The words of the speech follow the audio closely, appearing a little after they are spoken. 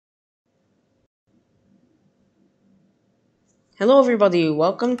Hello everybody,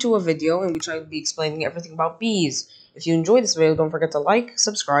 welcome to a video in which I will be explaining everything about bees. If you enjoyed this video, don't forget to like,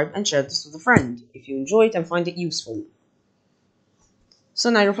 subscribe, and share this with a friend if you enjoy it and find it useful. So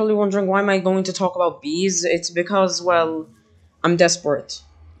now you're probably wondering, why am I going to talk about bees? It's because, well, I'm desperate.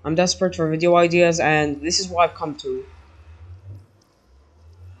 I'm desperate for video ideas, and this is what I've come to.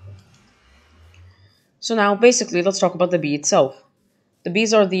 So now, basically, let's talk about the bee itself. The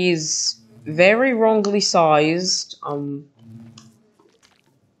bees are these very wrongly sized,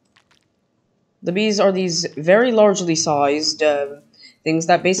 The bees are these very largely sized things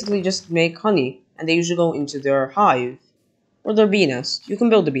that basically just make honey, and they usually go into their hive or their bee nest. You can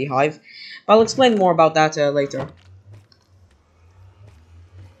build a beehive, but I'll explain more about that later.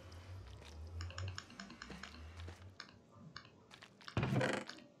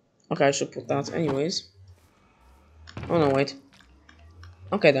 Okay, I should put that anyways. Oh no, wait.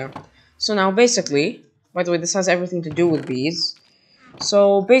 Okay, there. So now, basically, by the way, this has everything to do with bees.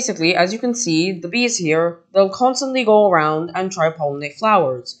 So basically, as you can see, the bees here, they'll constantly go around and try to pollinate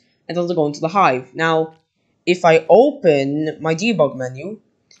flowers until they go into the hive. Now, if I open my debug menu,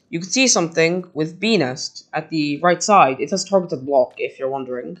 you can see something with bee nest at the right side. It has targeted block, if you're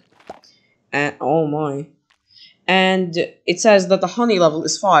wondering. And oh my. And it says that the honey level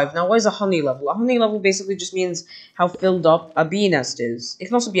is 5. Now, what is a honey level? A honey level basically just means how filled up a bee nest is. It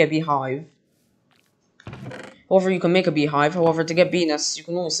can also be a beehive. However, you can make a beehive. However, to get bee nests, you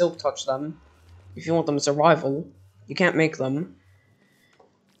can only silk touch them. If you want them in survival, you can't make them.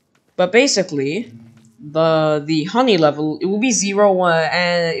 But basically, the honey level, it will be 0,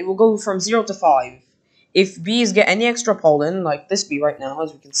 and it will go from 0 to 5. If bees get any extra pollen, like this bee right now,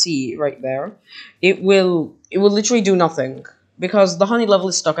 as we can see right there, it will literally do nothing because the honey level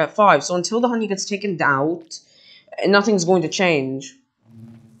is stuck at 5. So until the honey gets taken out, nothing's going to change.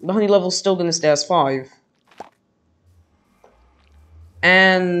 The honey level is still going to stay as 5.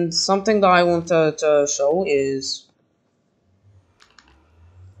 And something that I want to show is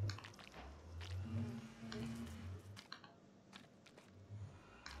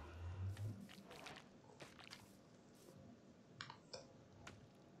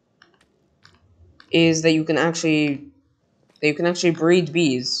that you can actually breed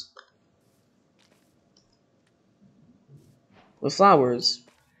bees with flowers.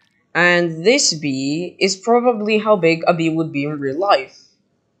 And this bee is probably how big a bee would be in real life.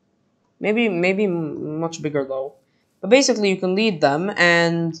 Maybe much bigger though. But basically you can lead them,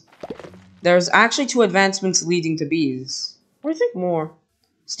 and there's actually 2 advancements leading to bees. Or I think more.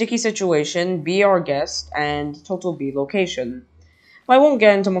 Sticky situation, bee our guest, and total bee location. I won't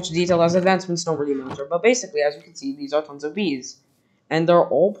get into much detail as advancements don't really matter, but basically, as you can see, these are tons of bees. And they're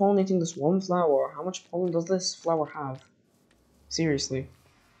all pollinating this one flower. How much pollen does this flower have? Seriously.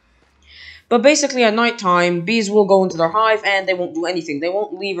 But basically, at nighttime, bees will go into their hive and they won't do anything. They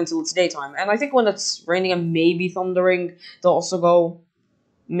won't leave until it's daytime. And I think when it's raining and maybe thundering, they'll also go.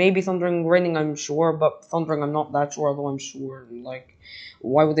 Maybe thundering, raining, I'm sure, but thundering, I'm not that sure, although I'm sure. Like,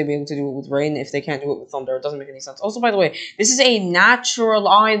 why would they be able to do it with rain if they can't do it with thunder? It doesn't make any sense. Also, by the way, this is a natural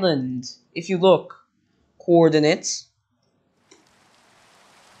island. If you look, coordinates.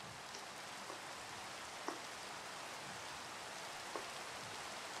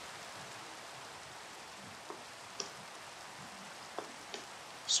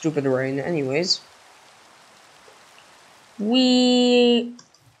 Stupid rain. Anyways. We...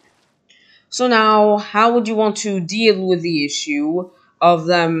 So now, how would you want to deal with the issue of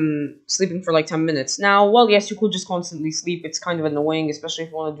them sleeping for like 10 minutes? Now, well, yes, you could just constantly sleep. It's kind of annoying, especially if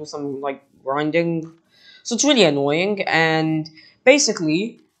you want to do some like grinding. So it's really annoying, and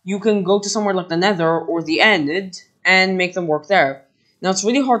basically, you can go to somewhere like the Nether or the End and make them work there. Now, it's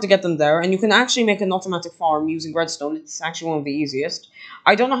really hard to get them there, and you can actually make an automatic farm using redstone. It's actually one of the easiest.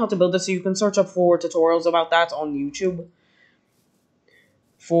 I don't know how to build it, so you can search up for tutorials about that on YouTube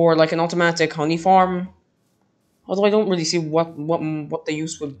for like an automatic honey farm. Although I don't really see what the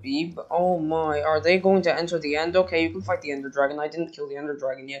use would be. But oh my, are they going to enter the end? Okay, you can fight the Ender Dragon. I didn't kill the Ender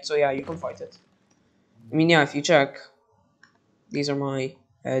Dragon yet, so yeah, you can fight it. I mean, yeah, if you check, these are my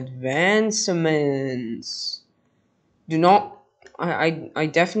advancements. Do not. I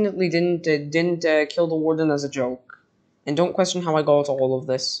definitely didn't kill the warden as a joke, and don't question how I got all of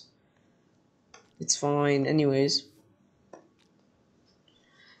this. It's fine, anyways.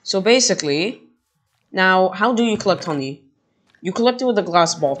 So basically, now, how do you collect honey? You collect it with a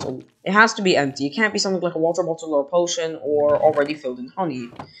glass bottle. It has to be empty. It can't be something like a water bottle or a potion or already filled in honey.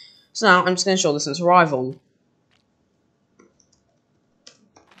 So now, I'm just going to show this in survival.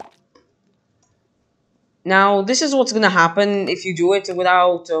 Now, this is what's going to happen if you do it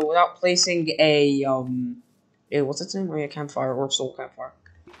without placing a Hey, what's its name? Oh yeah, campfire or soul campfire.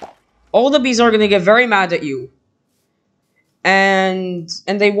 All the bees are gonna get very mad at you. And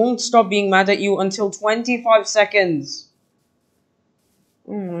they won't stop being mad at you until 25 seconds.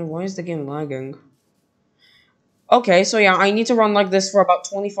 Oh, why is the game lagging? Okay, so yeah, I need to run like this for about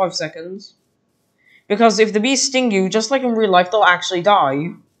 25 seconds. Because if the bees sting you, just like in real life, they'll actually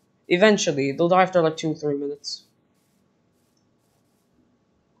die. Eventually. They'll die after like 2 or 3 minutes.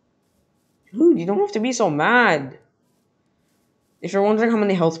 Dude, you don't have to be so mad. If you're wondering how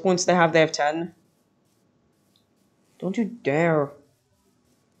many health points they have 10. Don't you dare.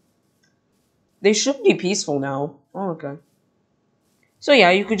 They should be peaceful now. Oh, okay. So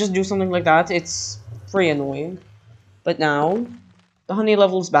yeah, you could just do something like that. It's pretty annoying. But now, the honey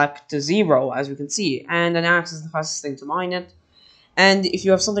level's back to 0, as we can see. And an axe is the fastest thing to mine it. And if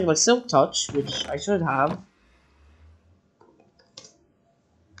you have something like Silk Touch, which I should have,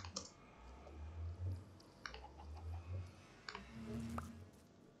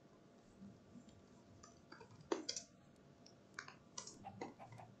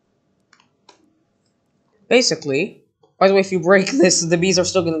 basically, by the way, if you break this, the bees are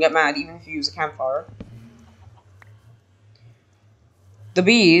still gonna get mad, even if you use a campfire. The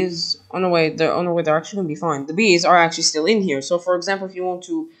bees, they're actually gonna be fine. The bees are actually still in here. So, for example, if you want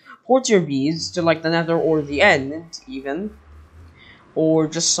to port your bees to like the Nether or the End, even, or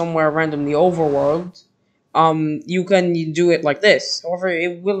just somewhere random in the overworld, you can do it like this. However,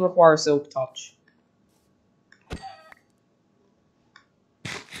 it will require Silk Touch.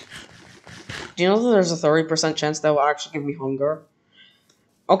 Do you know that there's a 30% chance that will actually give me hunger?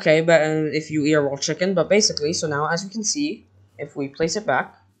 Okay, but if you eat a raw chicken, but basically, so now as you can see, if we place it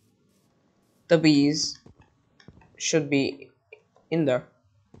back, the bees should be in there.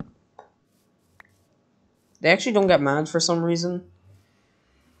 They actually don't get mad for some reason,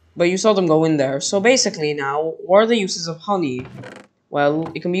 but you saw them go in there. So basically now, what are the uses of honey?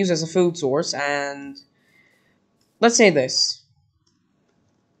 Well, it can be used as a food source, and let's say this.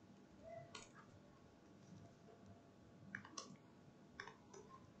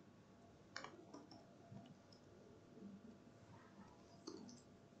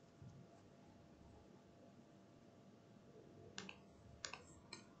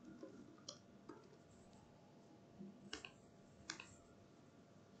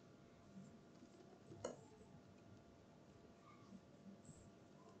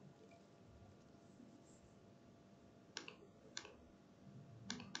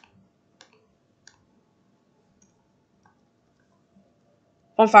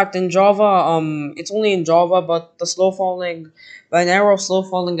 Fun fact, in Java, it's only in Java, but an arrow slow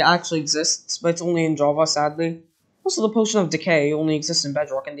falling actually exists, but it's only in Java, sadly. Also, the Potion of Decay only exists in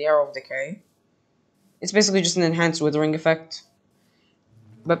Bedrock, and the Arrow of Decay. It's basically just an enhanced withering effect.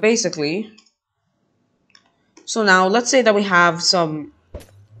 But basically, so now, let's say that we have some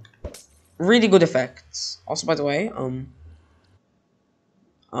really good effects. Also, by the way, oh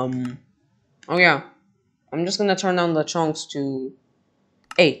yeah, I'm just gonna turn down the chunks to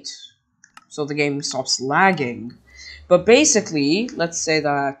 8, so the game stops lagging. But basically, let's say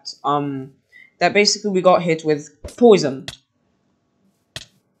that basically we got hit with poison.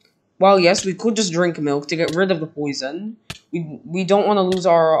 Well, yes, we could just drink milk to get rid of the poison. We don't want to lose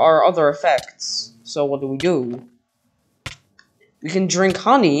our other effects. So what do? We can drink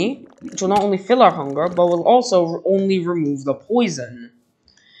honey, which will not only fill our hunger, but will also only remove the poison.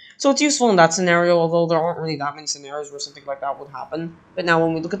 So it's useful in that scenario, although there aren't really that many scenarios where something like that would happen. But now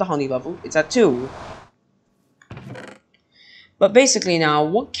when we look at the honey level, it's at 2. But basically now,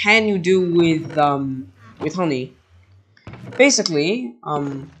 what can you do with honey? Basically,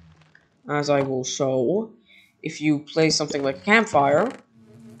 as I will show, if you place something like a campfire,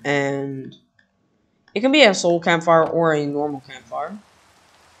 and it can be a soul campfire or a normal campfire.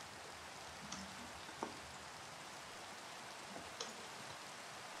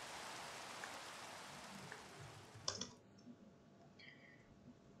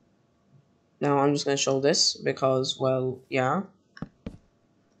 Now I'm just going to show this because, well, yeah.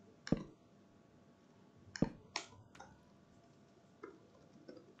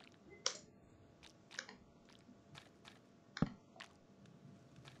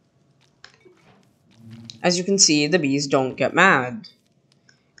 As you can see, the bees don't get mad.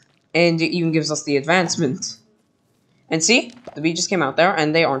 And it even gives us the advancement. And see? The bee just came out there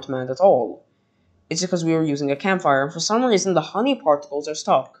and they aren't mad at all. It's because we were using a campfire and for some reason the honey particles are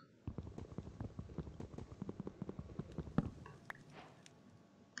stuck.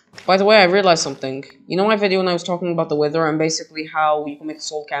 By the way, I realized something. You know my video when I was talking about the wither and basically how you can make a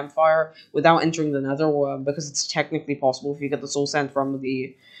soul campfire without entering the nether because it's technically possible if you get the soul sand from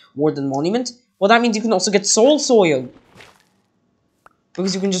the Warden Monument? Well, that means you can also get soul soil.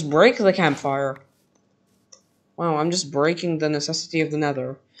 Because you can just break the campfire. Wow, I'm just breaking the necessity of the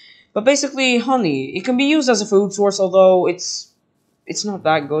nether. But basically, honey, it can be used as a food source, although it's not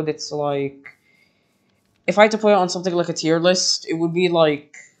that good. It's like, if I had to put it on something like a tier list, it would be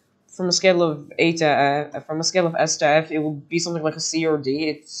like, from a scale of S to F, it would be something like a C or D.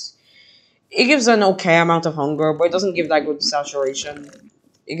 It gives an okay amount of hunger, but it doesn't give that good saturation.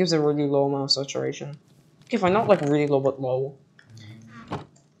 It gives a really low amount of saturation. Okay, fine, not like really low, but low.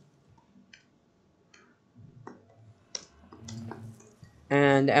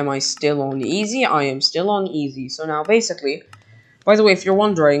 And am I still on easy? I am still on easy. So now, basically, by the way, if you're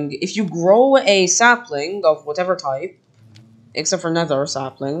wondering, if you grow a sapling of whatever type, except for nether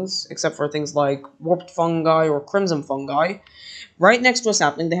saplings, except for things like warped fungi or crimson fungi, right next to a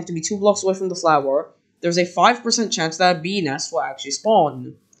sapling, they have to be 2 blocks away from the flower, there's a 5% chance that a bee nest will actually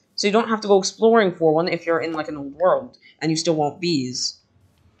spawn. So you don't have to go exploring for one if you're in like an old world, and you still want bees.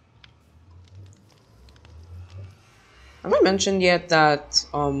 Have I mentioned yet that,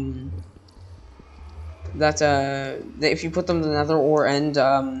 that if you put them in the nether or end,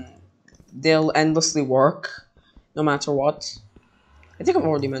 they'll endlessly work, no matter what? I think I've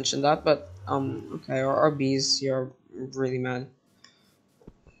already mentioned that, but, okay, our bees here are really mad.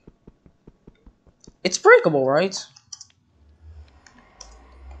 It's breakable, right?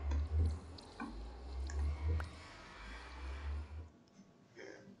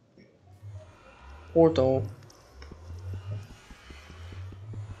 Portal.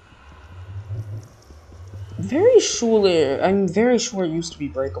 I'm very sure it used to be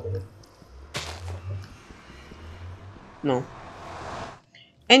breakable. No.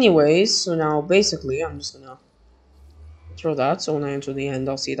 Anyways, so now basically, I'm just gonna throw that, so when I enter the end,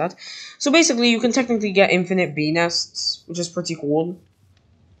 I'll see that. So basically, you can technically get infinite bee nests, which is pretty cool.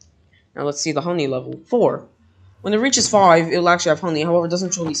 Now let's see the honey level. 4. When it reaches 5, it'll actually have honey, however, it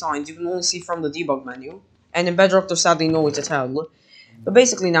doesn't show any signs. You can only see from the debug menu. And in Bedrock, there's sadly no way to tell. But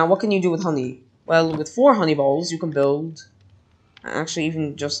basically now, what can you do with honey? Well, with 4 honey balls, you can build... Actually,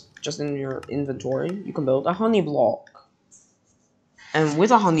 even just in your inventory, you can build a honey block. And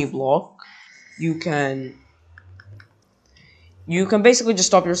with a honey block, you can basically just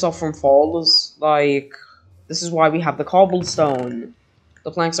stop yourself from falls. Like, this is why we have the cobblestone.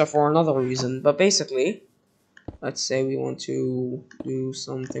 The planks are for another reason. But basically, let's say we want to do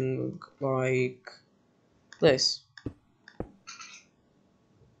something like this.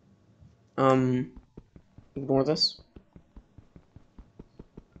 Ignore this.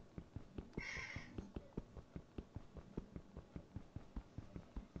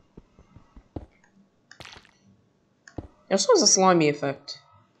 It also has a slimy effect.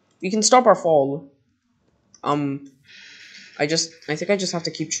 We can stop our fall. I think I just have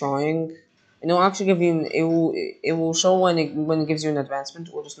to keep trying. And it'll actually give you it will show when it gives you an advancement,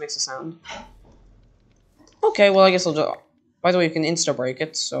 or just makes a sound. Okay, well I guess I'll just. By the way, you can insta break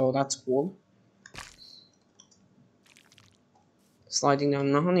it, so that's cool. Sliding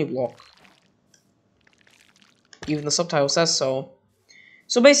down the honey block. Even the subtitle says so.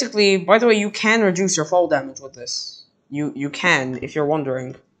 So basically, by the way, you can reduce your fall damage with this. You can, if you're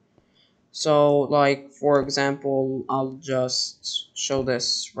wondering. So, like, for example, I'll just show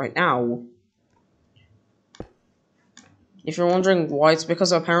this right now. If you're wondering why, it's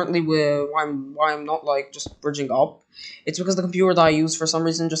because apparently why I'm not, like, just bridging up. It's because the computer that I use, for some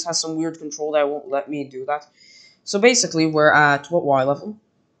reason, just has some weird control that won't let me do that. So basically, we're at, what Y level?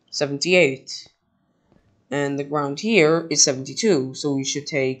 78. And the ground here is 72, so we should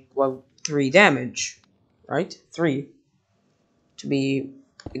take, well, 3 damage. Right? 3. To be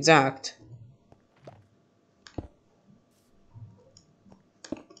exact.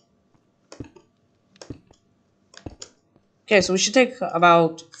 Okay, so we should take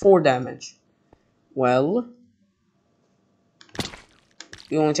about 4 damage. Well,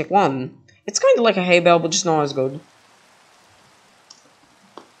 we only take 1. It's kind of like a hay bale, but just not as good.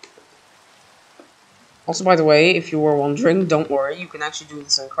 Also, by the way, if you were wondering, don't worry, you can actually do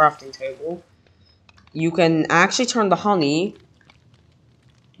this in a crafting table. You can actually turn the honey.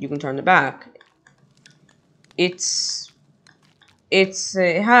 You can turn it back. It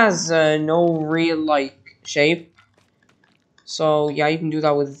has no real, like, shape. So, yeah, you can do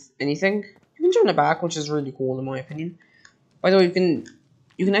that with anything. You can turn it back, which is really cool, in my opinion. By the way, you can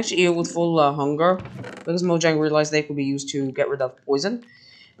actually eat it with full hunger, because Mojang realized they could be used to get rid of poison.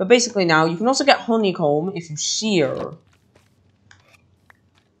 But basically now, you can also get honeycomb if you shear.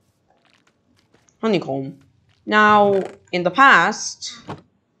 Honeycomb. Now, in the past,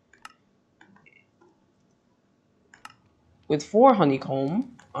 with 4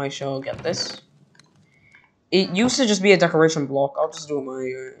 honeycomb, I shall get this. It used to just be a decoration block. I'll just do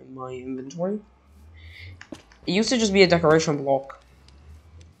it in my inventory. It used to just be a decoration block.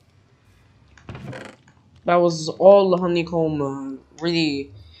 That was all the honeycomb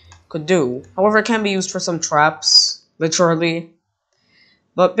really could do. However, it can be used for some traps, literally.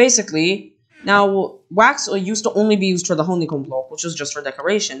 But basically, now wax used to only be used for the honeycomb block, which was just for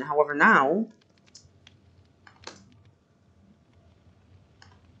decoration. However, now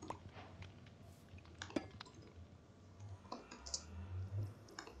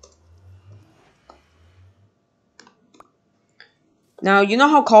you know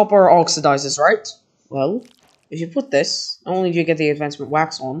how copper oxidizes, right? Well, if you put this, not only do you get the advancement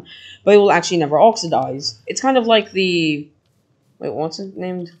wax on, but it will actually never oxidize. It's kind of like the... Wait, what's it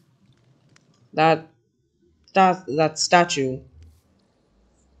named? That statue.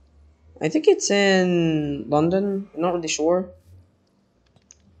 I think it's in London. I'm not really sure.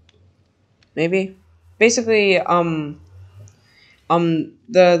 Maybe. Basically, it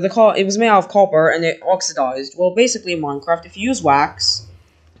was made out of copper and it oxidized. Well, basically in Minecraft, if you use wax,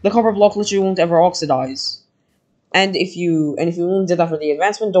 the copper block literally won't ever oxidize. And if you only did that for the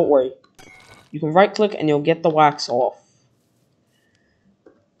advancement, don't worry. You can right click and you'll get the wax off.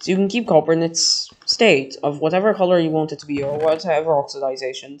 So you can keep copper in its state of whatever color you want it to be or whatever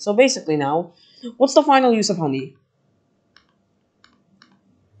oxidization. So basically now, what's the final use of honey?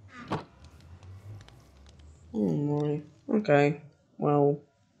 Oh my. Okay. Well,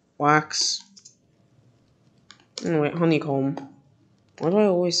 wax. Anyway, honeycomb. Why do I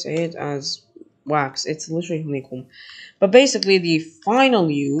always say it as wax? It's literally honeycomb. But basically, the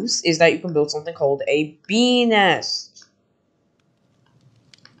final use is that you can build something called a bee nest.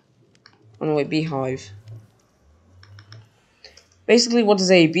 Oh no, wait, beehive. Basically, what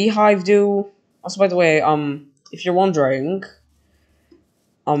does a beehive do? Also, by the way, if you're wondering,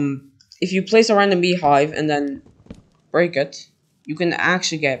 if you place a random beehive and then break it, you can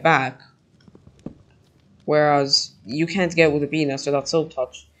actually get it back. Whereas, you can't get it with a bee nest without silk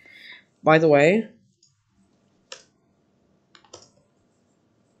touch. By the way,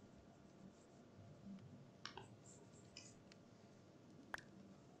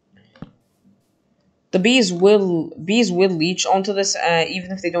 the bees will leech onto this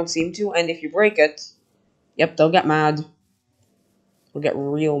even if they don't seem to, and if you break it, yep, they'll get mad. They'll get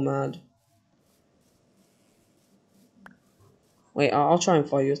real mad. Wait, I'll try and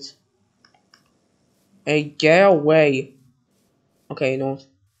fight it. Hey, get away. Okay, you know what?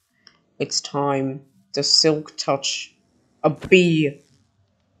 It's time to silk touch a bee.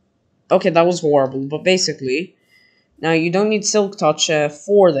 Okay, that was horrible, but basically, now you don't need silk touch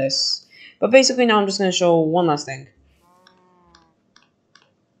for this. But basically now I'm just going to show one last thing.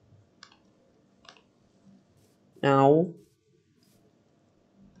 Now,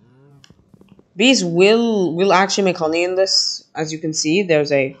 bees will actually make honey in this. As you can see,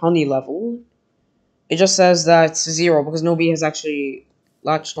 there's a honey level. It just says that it's 0 because no bee has actually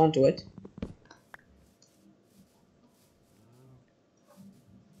latched onto it.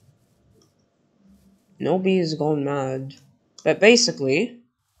 No bee is gone mad. But basically,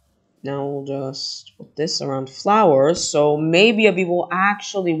 now we'll just put this around flowers, so maybe a bee will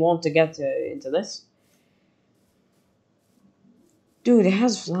actually want to get into this. Dude, it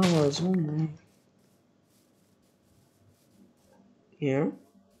has flowers, oh my. Here.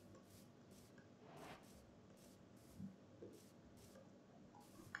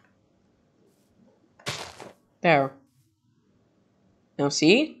 There. Now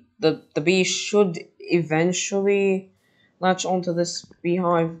see? The bee should eventually latch onto this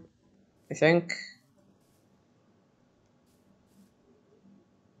beehive, I think.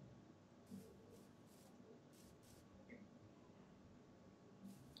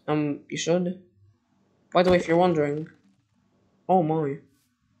 You should. By the way, if you're wondering, oh my.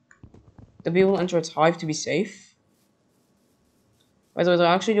 The bee will enter its hive to be safe. By the way, they'll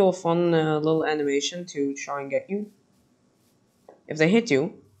actually do a fun little animation to try and get you. If they hit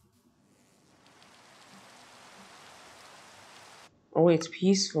you... Oh wait, it's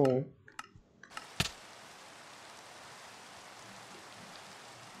peaceful.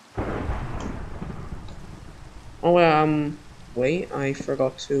 Oh, wait, I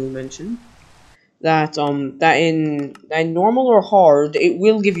forgot to mention that, that in normal or hard, it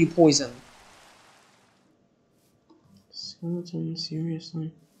will give you poison. Skeleton,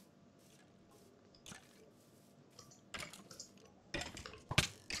 seriously?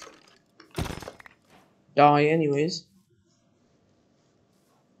 Die anyways.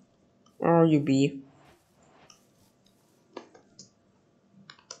 Where are you, bee?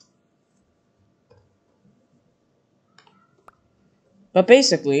 But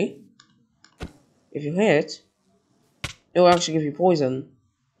basically, If you hit, it will actually give you poison.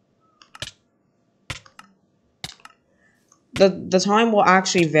 The time will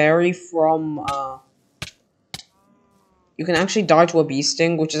actually vary from you can actually die to a bee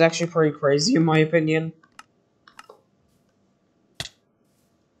sting, which is actually pretty crazy in my opinion.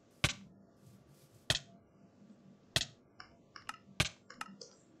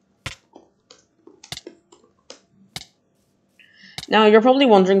 Now, you're probably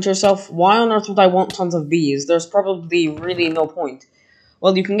wondering to yourself, why on earth would I want tons of bees? There's probably really no point.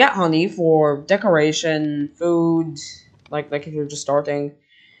 Well, you can get honey for decoration, food, like if you're just starting.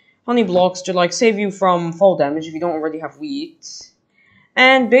 Honey blocks to like save you from fall damage if you don't already have wheat.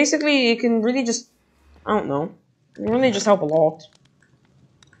 And basically, it can really just, I don't know, it can really just help a lot.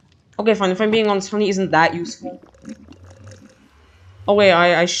 Okay, fine, if I'm being honest, honey isn't that useful. Oh wait,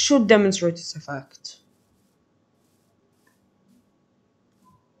 I should demonstrate its effect.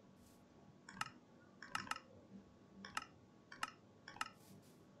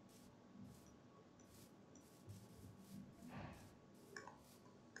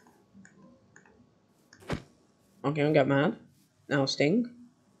 Okay, don't get mad. Now sting.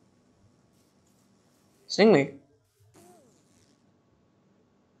 Sting me.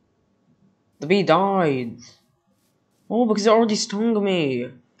 The bee died. Oh, because it already stung me.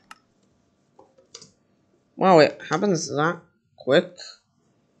 Wow, it happens that quick?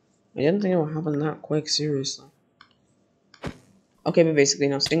 I didn't think it would happen that quick, seriously. Okay, but basically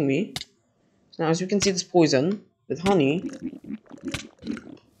now sting me. So now as you can see this poison, with honey,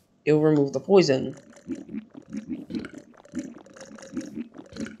 it will remove the poison.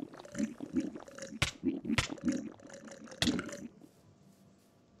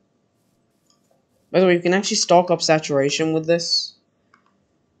 By the way, you can actually stock up saturation with this.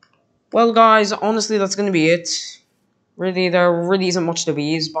 Well guys, honestly that's gonna be it. Really, there really isn't much to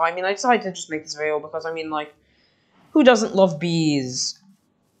bees, but I mean I decided to just make this video because I mean like, who doesn't love bees?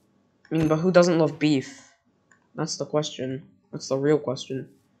 I mean, but who doesn't love beef? That's the question. That's the real question.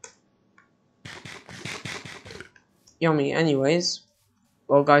 Yummy. Anyways,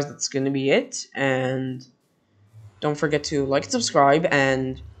 well guys, that's gonna be it, and don't forget to like and subscribe,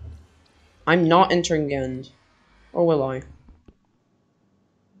 and I'm not entering the end. Or will I?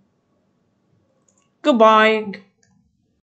 Goodbye!